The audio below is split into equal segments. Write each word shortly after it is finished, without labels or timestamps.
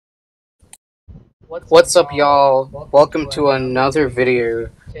What's up, y'all? Welcome to another video.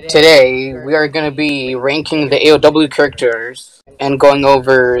 Today, we are going to be ranking the AOW characters and going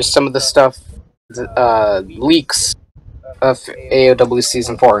over some of the stuff, leaks of AOW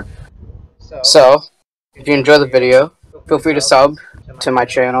Season 4. So, if you enjoy the video, feel free to sub to my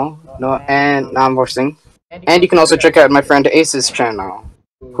channel, and now I'm voicing. And you can also check out my friend Ace's channel,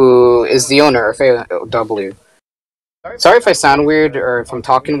 who is the owner of AOW. Sorry if I sound weird or if I'm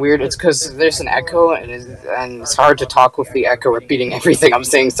talking weird. It's because there's an echo and it's hard to talk with the echo repeating everything I'm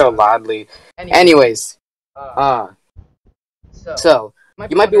saying so loudly. Anyways, so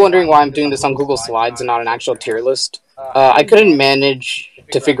you might be wondering why I'm doing this on Google Slides and not an actual tier list. I couldn't manage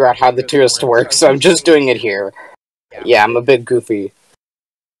to figure out how the tier list works, so I'm just doing it here. Yeah, I'm a bit goofy.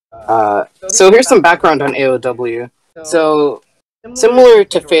 So here's some background on AOW. So, similar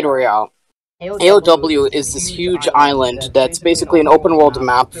to Fate Royale, AOW is this huge island that's basically an open world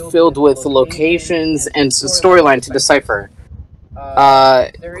map filled with locations and a storyline to decipher.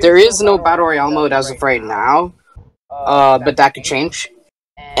 There is no Battle Royale mode as of right now, but that could change.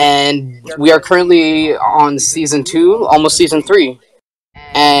 And we are currently on Season 2, almost Season 3.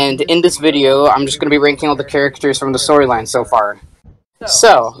 And in this video, I'm just going to be ranking all the characters from the storyline so far.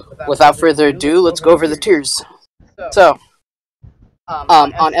 So, without further ado, let's go over the tiers. So,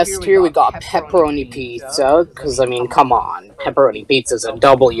 on S tier we got Pepperoni Pizza, because I mean, come on, Pepperoni Pizza is a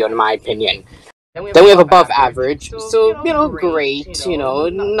W in my opinion. Then we have Above Average, so, you know, great, you know,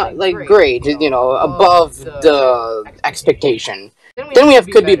 not like great, you know, above the expectation. Then we have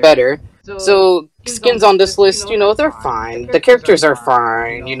Could Be Better, so skins on this list, you know, they're fine, the characters are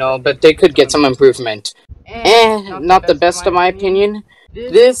fine, you know, but they could get some improvement. Not the best in my opinion.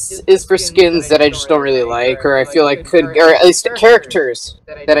 This is for skins that I just don't really like, or I feel like could, or at least characters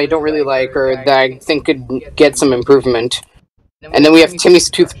that I don't really like, or that I think could get some improvement. And then we have Timmy's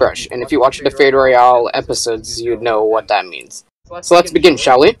Toothbrush, and if you watch the Fate Royale episodes, you'd know what that means. So let's begin,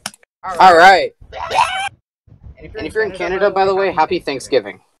 shall we? Alright. And if you're in Canada, by the way, happy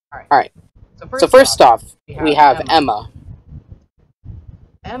Thanksgiving. Alright. So first off, we have Emma.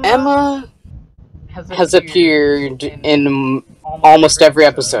 Emma has appeared in almost every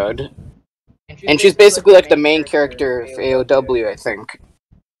episode. And she's basically like the main character of AOW, I think.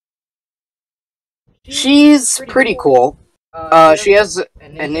 She's pretty cool. She has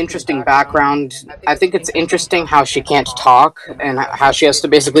an interesting background. I think it's interesting how she can't talk, and how she has to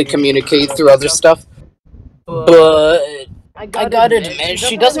basically communicate through other stuff. But I gotta admit,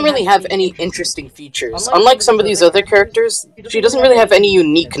 she doesn't really have any interesting features. Unlike some of these other characters, she doesn't really have any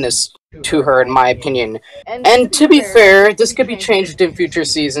uniqueness to her, in my opinion. And to be fair, this could be changed in future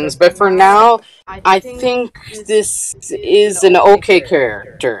seasons, but for now, I think this is an okay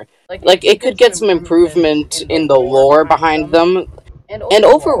character. Like, it could get some improvement in the lore behind them. And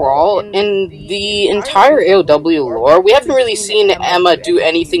overall, in the entire AOW lore, we haven't really seen Emma do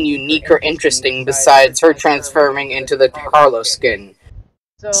anything unique or interesting besides her transforming into the Carlos skin.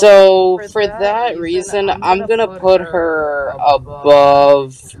 So, for that reason, I'm gonna put her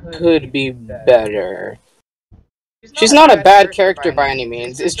above Could Be Better. She's not a bad character by any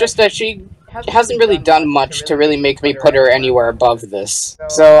means, it's just that she hasn't really done much to really make me put her anywhere above this.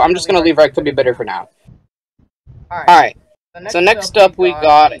 So, I'm just gonna leave her at Could Be Better for now. Alright. So next up we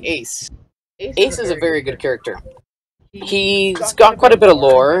got Ace. Ace is a very good character. He's got quite a bit of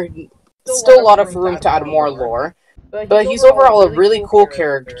lore, still a lot of room to add more lore, but he's overall a really cool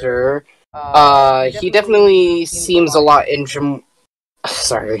character. He definitely seems a lot a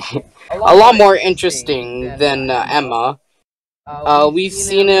lot more interesting than Emma. We've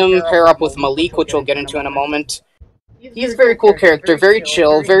seen him pair up with Malik, which we'll get into in a moment. He's a very cool character, very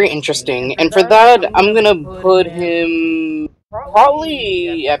chill, very interesting, and for that, I'm gonna put him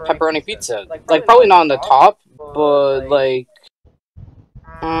probably at Pepperoni Pizza. Like, probably not on the top, but, like,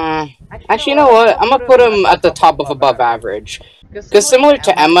 actually, you know what? I'm gonna put him at the top of Above Average. Because similar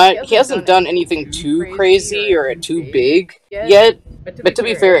to Emma, he hasn't done anything too crazy or too big yet, but to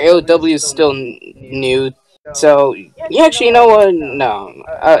be fair, AOW is still new, so, yeah, actually, you know what? No.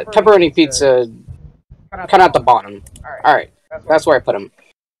 Pepperoni Pizza, kind of at the bottom. Alright, that's where I put him.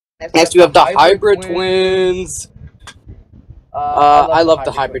 Next, you have the Hybrid Twins. I love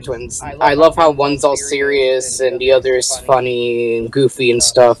the Hybrid Twins. I love how one's all serious and the other's funny and goofy and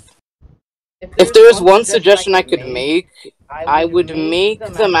stuff. If there was one suggestion I could make, I would make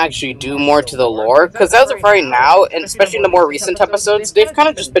them actually do more to the lore, because as of right now, and especially in the more recent episodes, they've kind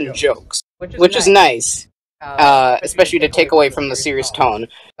of just been jokes, which is nice, especially to take away from the serious tone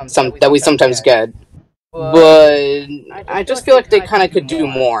that we sometimes get. but I just feel like they kind of could do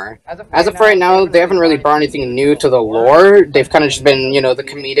more. As of right now, they haven't really brought anything new to the lore. They've kind of just been, the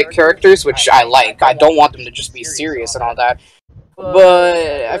comedic characters, which I like. I don't want them to just be serious and all that. But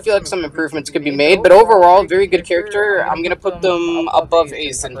I feel like some improvements could be made. But overall, very good character. I'm gonna put them above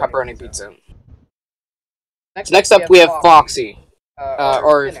Ace and Pepperoni Pizza. So next up, we have Foxy.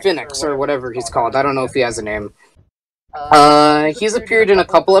 Or Phoenix, or whatever he's called. I don't know if he has a name. He's appeared in a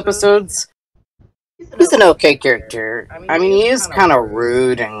couple episodes. He's an okay character. I mean, he is kind of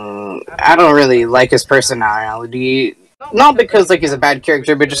rude, and I don't really like his personality. Not because, he's a bad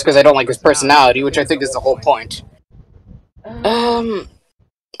character, but just because I don't like his personality, which I think is the whole point.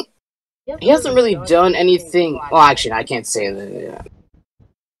 He hasn't really done anything... Well, actually, I can't say that.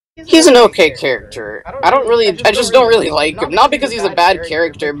 He's an okay character. I just don't really like him. Not because he's a bad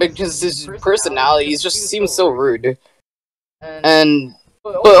character, but because his personality just seems so rude.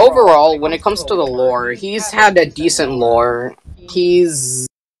 But overall, when it comes to the lore, he's had a decent lore. We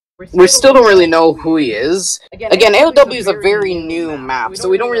still don't really know who he is. Again, AOW is a very new map, so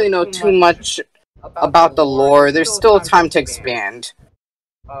we don't really know too much about the lore. There's still time to expand.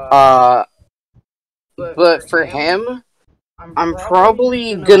 But for him, I'm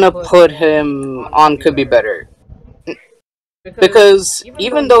probably gonna put him on Could Be Better. Because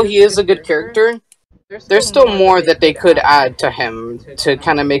even though he is a good character, there's still more that they could add to him to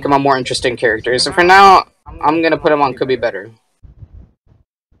kind of make him a more interesting character. So for now, I'm gonna put him on Could Be Better.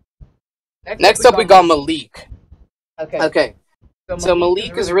 Next up, we got Malik. Okay. So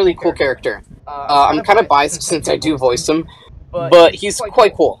Malik is a really cool character. I'm kind of biased since I do voice him, but he's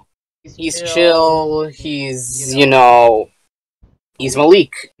quite cool. He's chill, he's Malik. He's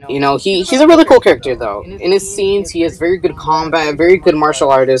a really cool character, though. In his scenes, he has very good combat, very good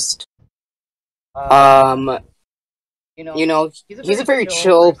martial artist. He's a very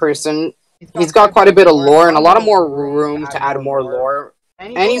chill person. He's got quite a bit of lore and a lot of more room to add more lore.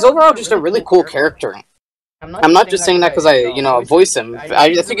 And he's overall just a really cool character. I'm not just saying that because I voice him.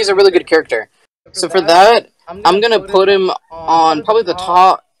 I think he's a really good character. So for that, I'm gonna put him on probably the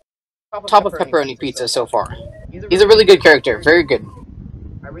top of Pepperoni Pizza so far. He's a really good character, very good.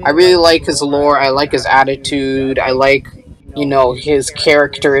 I really like his lore, I like his attitude, I like, his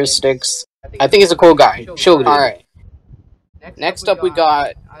characteristics. I think he's a cool guy. Chill dude. Alright. Next up we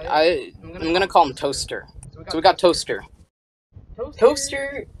got, I'm gonna call him Toaster. So we got Toaster.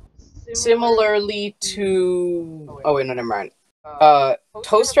 Toaster, similarly to... Oh wait, no, never mind.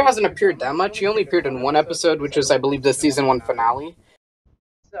 Toaster hasn't appeared that much. He only appeared in one episode, which is, I believe, the season 1 finale.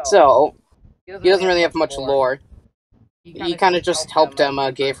 So, he doesn't really have much lore. He kind of just helped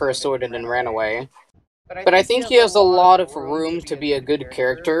Emma, gave her a sword, and then ran away. But I think he has a lot of room to be a good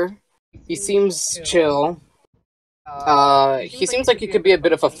character. He seems chill. He seems like he could be a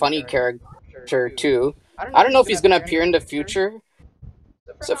bit of a funny character, too. I don't know if he's gonna appear in the future.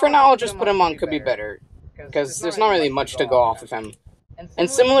 So for now, I'll just put him on Could Be Better. Because there's not really much to go off of him. And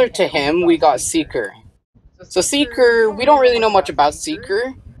similar to him, we got Seeker. So Seeker, we don't really know much about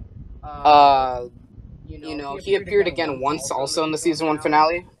Seeker. He appeared again once also in the season 1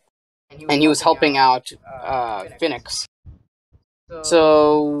 finale. And he was helping out Phoenix.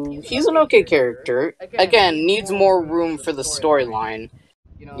 So he's an okay character. Again, needs more room for the storyline.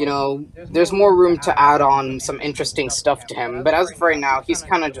 There's more room to add on some interesting stuff to him, but as of right now, he's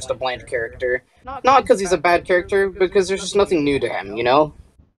kind of just a bland character. Not because he's a bad character, because there's just nothing new to him,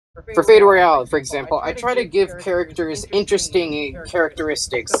 For Fate Royale, for example, I try to give characters interesting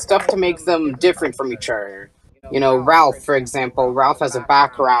characteristics, stuff to make them different from each other. Ralph, for example, Ralph has a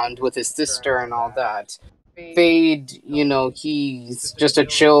background with his sister and all that. Fade, he's just a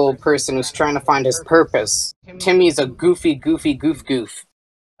chill person who's trying to find his purpose. Timmy's a goofy goof.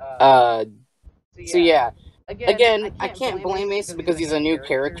 So yeah. Again, I can't blame Ace because he's a new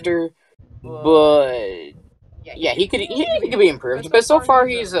character, but yeah, he could be improved. But so far,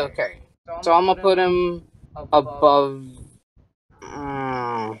 he's okay. So I'm gonna put him above.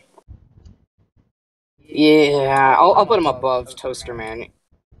 Yeah, I'll put him above Toaster Man.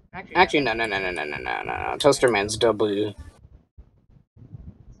 Actually, no. Toaster Man's W.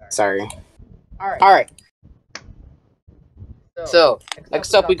 Sorry. Alright. So,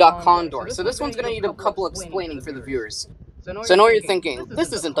 next up we got Condor. So this one's gonna need a couple explaining for the viewers. So I know what you're thinking,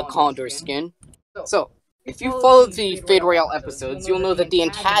 this isn't the Condor skin. So, if you follow the Fate Royale episodes, you'll know that the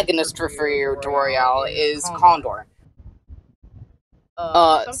antagonist for Fate Royale is Condor.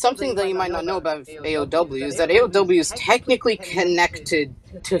 Something that you might not know about AOW is that AOW is technically connected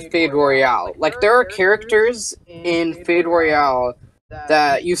to Fate Royale. There are characters in Fate Royale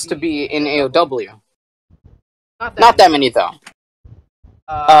that used to be in AOW. Not that many, though.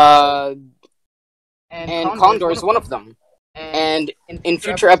 and Condor is one of them. And in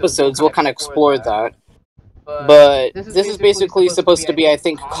future episodes, we'll kind of explore that. But this is basically supposed to be, I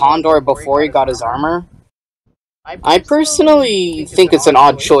think, Condor before he got his armor. I personally think it's an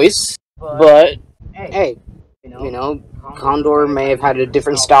odd choice, but hey, Condor may have had a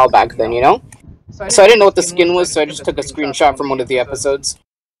different style back then, So I didn't know what the skin was, so I just took a screenshot from one of the episodes.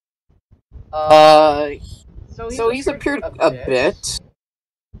 So he's appeared a bit.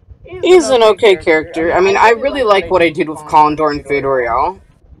 He's an okay character. I mean, I really like what I did with Condor and Fate Royale.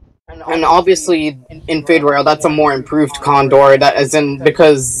 And obviously, in Fate Royale, that's a more improved Condor, that as in,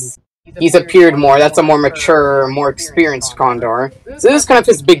 because he's appeared more, that's a more mature, more experienced Condor. So this is kind of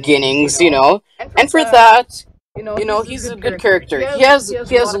his beginnings, And for that, he's a good character. He has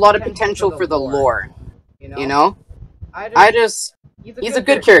a lot of potential for the lore, He's a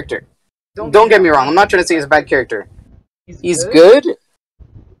good character. Don't get me wrong, I'm not trying to say he's a bad character. He's good,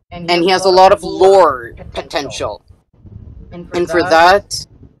 and he has a lot of lore potential. And for that,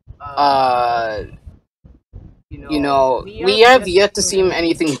 we have yet to see him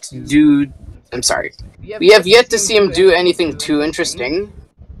anything to do. I'm sorry. We have yet to see him do anything too interesting,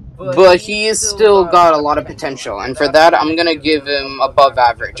 but he's still got a lot of potential, and for that, I'm gonna give him above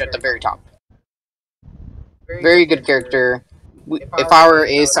average at the very top. Very good character. If I were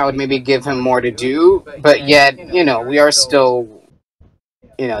Ace, I would maybe give him more to do, but yet, we are still,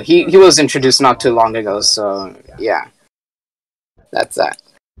 he was introduced not too long ago, so, yeah. That's that.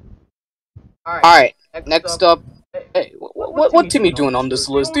 Alright, next up, hey, what Timmy doing on this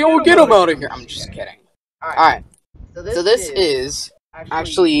list? Yo, get him out of here! I'm just kidding. Alright, so this is,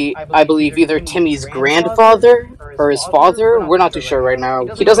 actually, I believe either Timmy's grandfather or his father, we're not too sure right now.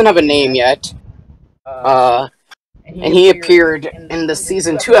 He doesn't have a name yet. And he appeared in the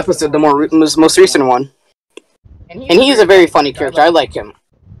Season 2 episode, the most recent one. And he's a very funny character. I like him.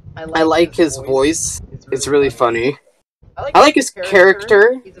 I like his voice. It's really funny. I like his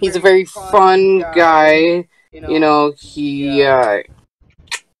character. He's a very fun guy. He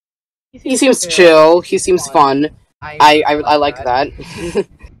seems chill. He seems fun. I like that.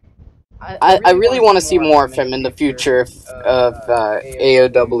 I really want to see more of him in the future of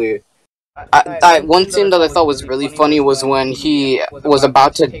AOW. One scene that I thought was really funny was when he was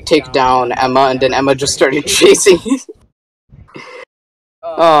about to take down Emma, and then Emma just started chasing.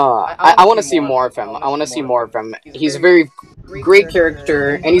 I want to see more of him. He's a very great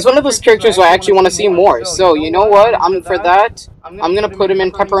character, and he's one of those characters who I actually want to see more. So, you know what? For that, I'm gonna put him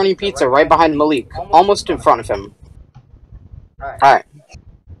in Pepperoni Pizza right behind Malik, almost in front of him. Alright.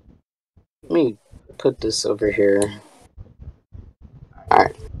 Let me put this over here.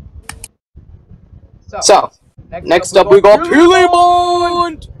 Alright. So, next up we got Peely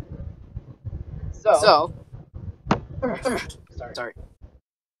Bond! So, sorry.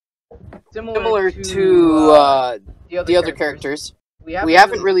 Similar to the other characters, we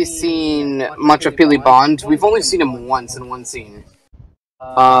haven't really seen much of Peely Bond. We've only seen him once in one scene.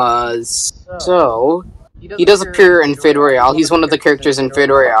 So, he does appear in Fate Royale. He's one of the characters in Fate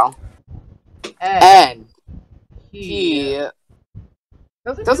Royale. And he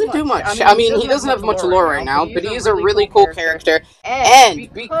doesn't do much. I mean, he doesn't have much lore right now, but he is a really cool character.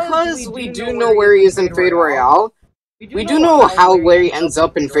 And because we do know where he is in Fate Royale, we do know where he ends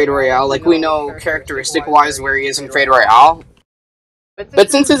up in Fate Royale. Like, we know characteristic-wise where he is in Fate Royale.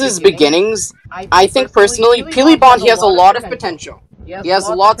 But since it's his beginnings, I think personally, Peely Bond, he has a lot of potential. He has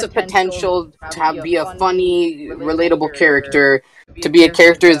lots of potential to be a funny, relatable character, to be a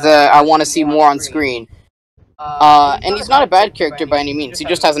character that I want to see more on screen. And he's not a bad character by any means. He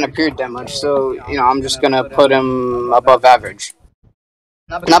just hasn't appeared that much, so, I'm just gonna put him above average.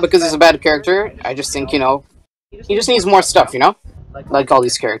 Not because he's a bad character, I just think, he just needs more stuff, Like all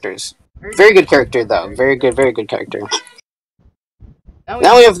these characters. Very good character, though. Very good character.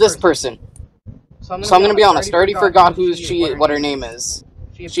 Now we have this person. So I'm gonna be honest, I already forgot what her name is.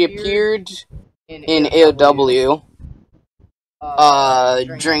 She appeared in AOW,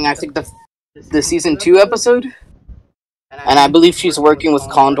 during, I think, the Season 2 episode, and I believe she's working with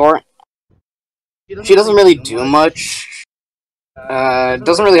Condor. She doesn't really do much,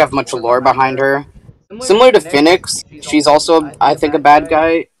 doesn't really have much lore behind her. Similar to Phoenix, she's also, I think, a bad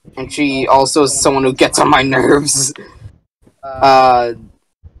guy, and she also is someone who gets on my nerves.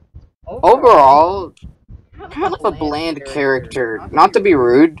 Overall, kind of a bland character. Not to be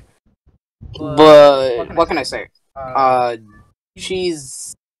rude, but what can I say? She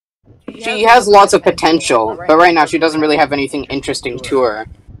has lots of potential, but right now she doesn't really have anything interesting to her.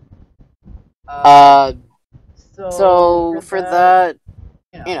 So for that,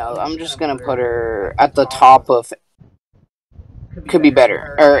 I'm just gonna put her at the top of could be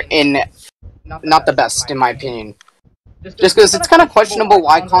better, or in not the best in my opinion. Just because it's kind of questionable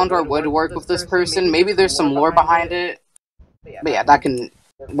why Condor would work with this person. Maybe there's some lore behind it. But yeah, that can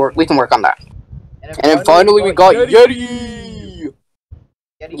work. We can work on that. And then finally we got Yeti!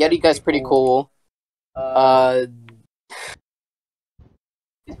 Yeti guy's pretty cool.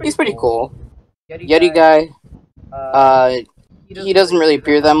 He's pretty cool. Yeti guy. He doesn't really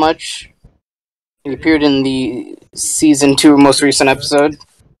appear that much. He appeared in the Season 2 most recent episode.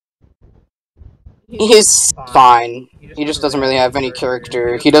 He's fine. He just doesn't really have any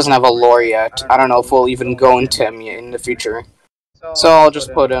character. He doesn't have a lore yet. I don't know if we'll even go into him in the future. So I'll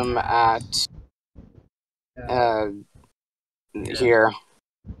just put him at... here.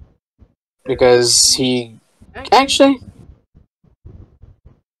 Because he... Actually...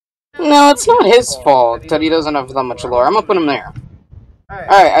 No, it's not his fault that he doesn't have that much lore. I'm gonna put him there.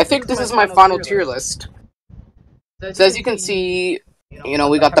 Alright, I think this is my final tier list. So as you can see, you know,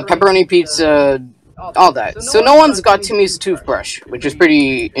 we got the pepperoni pizza, all that. So no one's got Timmy's toothbrush, which is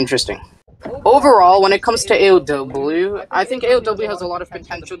pretty interesting. Overall, when it comes to AOW, I think AOW has a lot of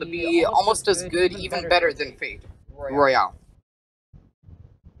potential to be almost as good, even better than Fate Royale.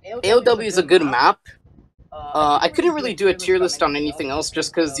 AOW is a good map. I couldn't really do a tier list on anything else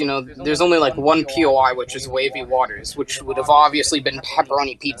just because, you know, there's only like one POI, which is Wavy Waters, which would have obviously been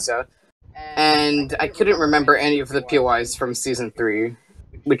Pepperoni Pizza. And I couldn't remember any of the POIs from Season 3,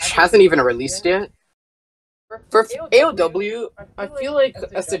 which hasn't even released yet. For AOW, I feel like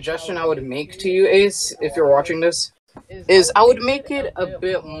a suggestion I would make to you, Ace, if you're watching this, is I would make it a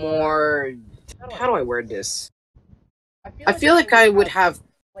bit more... How do I word this? I feel like I would have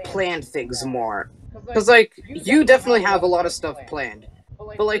planned things more. Because, like, you definitely have a lot of stuff planned.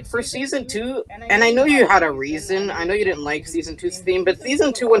 But, like, for Season 2, and I know you had a reason, I know you didn't like Season 2's theme, but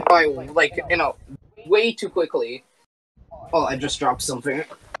Season 2 went by, like, you know, way too quickly. Oh, I just dropped something.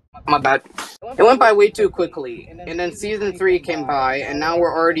 My bad. It went by way too quickly, and then Season 3 came by, and now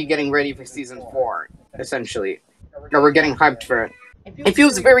we're already getting ready for Season 4, essentially. Or we're getting hyped for it. It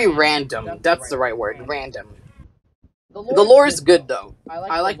feels very random. That's the right word, random. The lore is good, though.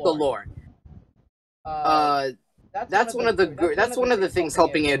 I like the lore. That's one of the things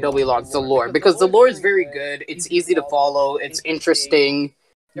helping AOW logs, the lore, because the lore is very good. It's easy to follow. It's interesting.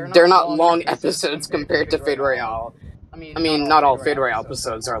 They're not long episodes compared to Fate Royale. I mean, not all Fate Royale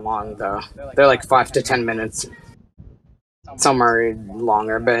episodes are long though. They're like 5 to 10 minutes. Some are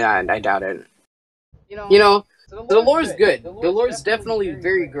longer, but I doubt it. You know, the lore is good. The lore is definitely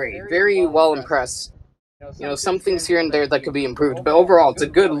very great. Very well impressed. You know, some things here and there that could be improved, but overall, it's a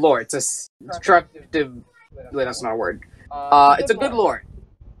good lore. It's a constructive... Wait, that's not a word. It's a good lore.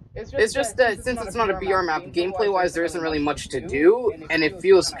 It's just that since it's not a BR map, gameplay-wise, there isn't really much to do, and it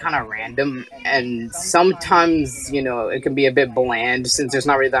feels kind of random, and sometimes, you know, it can be a bit bland since there's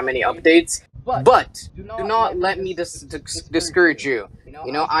not really that many updates. But do not let me discourage you.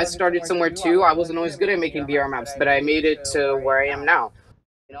 You know, I started somewhere too. I wasn't always good at making BR maps, but I made it to where I am now.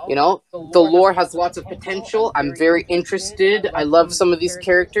 You know, the lore has lots of potential. I'm very interested. I love some of these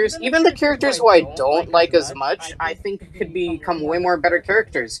characters. Even the characters who I don't like as much, I think could become way more better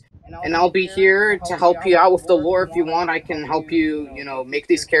characters. And I'll be here to help you out with the lore if you want. I can help you, you know, make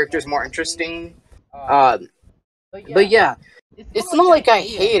these characters more interesting. But yeah, it's not like I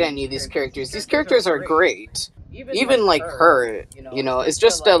hate any of these characters. These characters are great. Even like her, you know, it's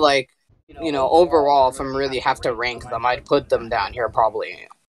just that, like, you know, overall, if I'm really have to rank them, I'd put them down here probably.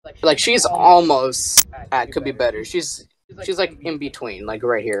 Like, she's almost could be better. She's like in between, like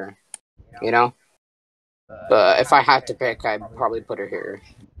right here, you know? But if I had to pick, I'd probably put her here.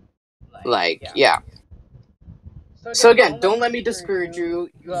 Like, yeah. So again, don't let me discourage you.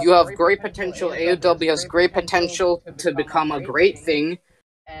 You have great potential. AOW has great potential to become a great thing.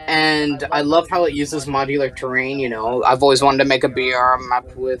 And I love how it uses modular terrain, you know. I've always wanted to make a BR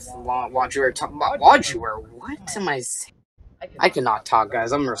map with Wajuer. Wajuer? What am I saying? I cannot talk,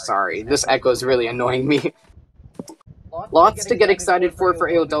 guys. I'm sorry. This echo is really annoying me. Lots to get excited for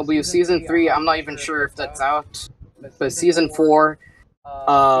AOW. Season 3, I'm not even sure if that's out. But Season 4,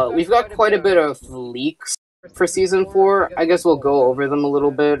 we've got quite a bit of leaks for Season 4. I guess we'll go over them a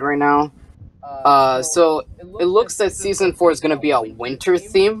little bit right now. So it looks that Season 4 is going to be a winter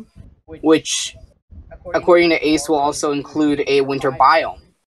theme, which, according to Ace, will also include a winter biome,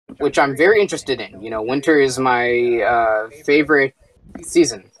 which I'm very interested in. You know, winter is my favorite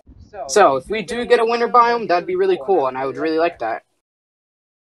season. So if we do get a winter biome, that'd be really cool, and I would really like that.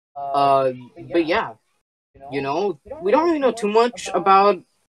 But yeah, you know, we don't really know too much about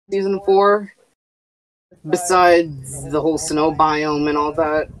Season 4, besides the whole snow biome and all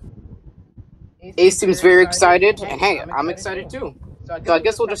that. Ace seems very excited, and hey, I'm excited too. So I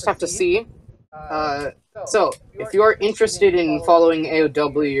guess we'll just have to see. So, if you are interested in following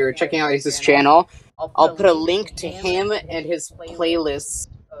AOW or checking out his channel, I'll put a link to him and his playlist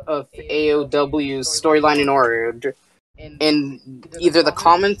of AOW's storyline in order in either the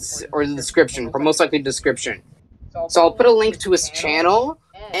comments or the description, or most likely description. So I'll put a link to his channel,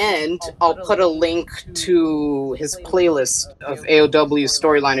 and I'll put a link to his playlist of AOW's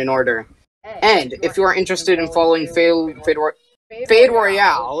storyline in order. And if you are interested in following Fade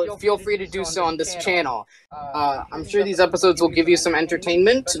Royale, feel free to do so on this channel. I'm sure these episodes will give you some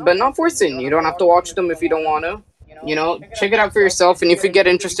entertainment, but not forcing. You don't have to watch them if you don't want to. You know, check it out for yourself, and if you get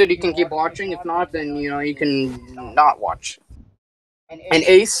interested, you can keep watching. If not, then, you know, you can not watch. And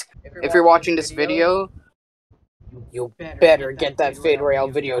Ace, if you're watching this video, you better get that Fade Royale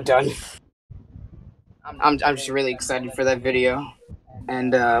video done. I'm just really excited for that video.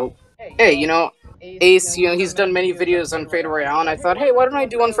 And, hey, you know, Ace, you know, he's done many videos on Fade Royale, and I thought, hey, why don't I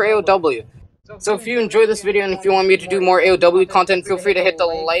do one for AOW? So if you enjoy this video and if you want me to do more AOW content, feel free to hit the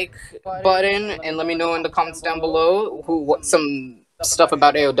like button and let me know in the comments down below what some stuff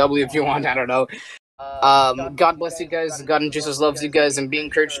about AOW if you want, I don't know. God bless you guys, God and Jesus loves you guys, and be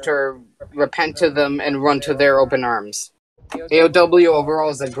encouraged to repent to them and run to their open arms. AOW overall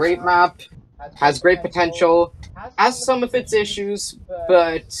is a great map, has great potential, has some of its issues,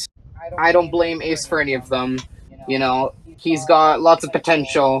 but I don't blame Ace for any of them. You know, he's got lots of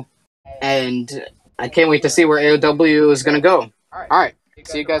potential, and I can't wait to see where AOW is going to go. Alright,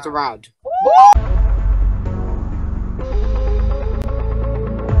 see you guys around.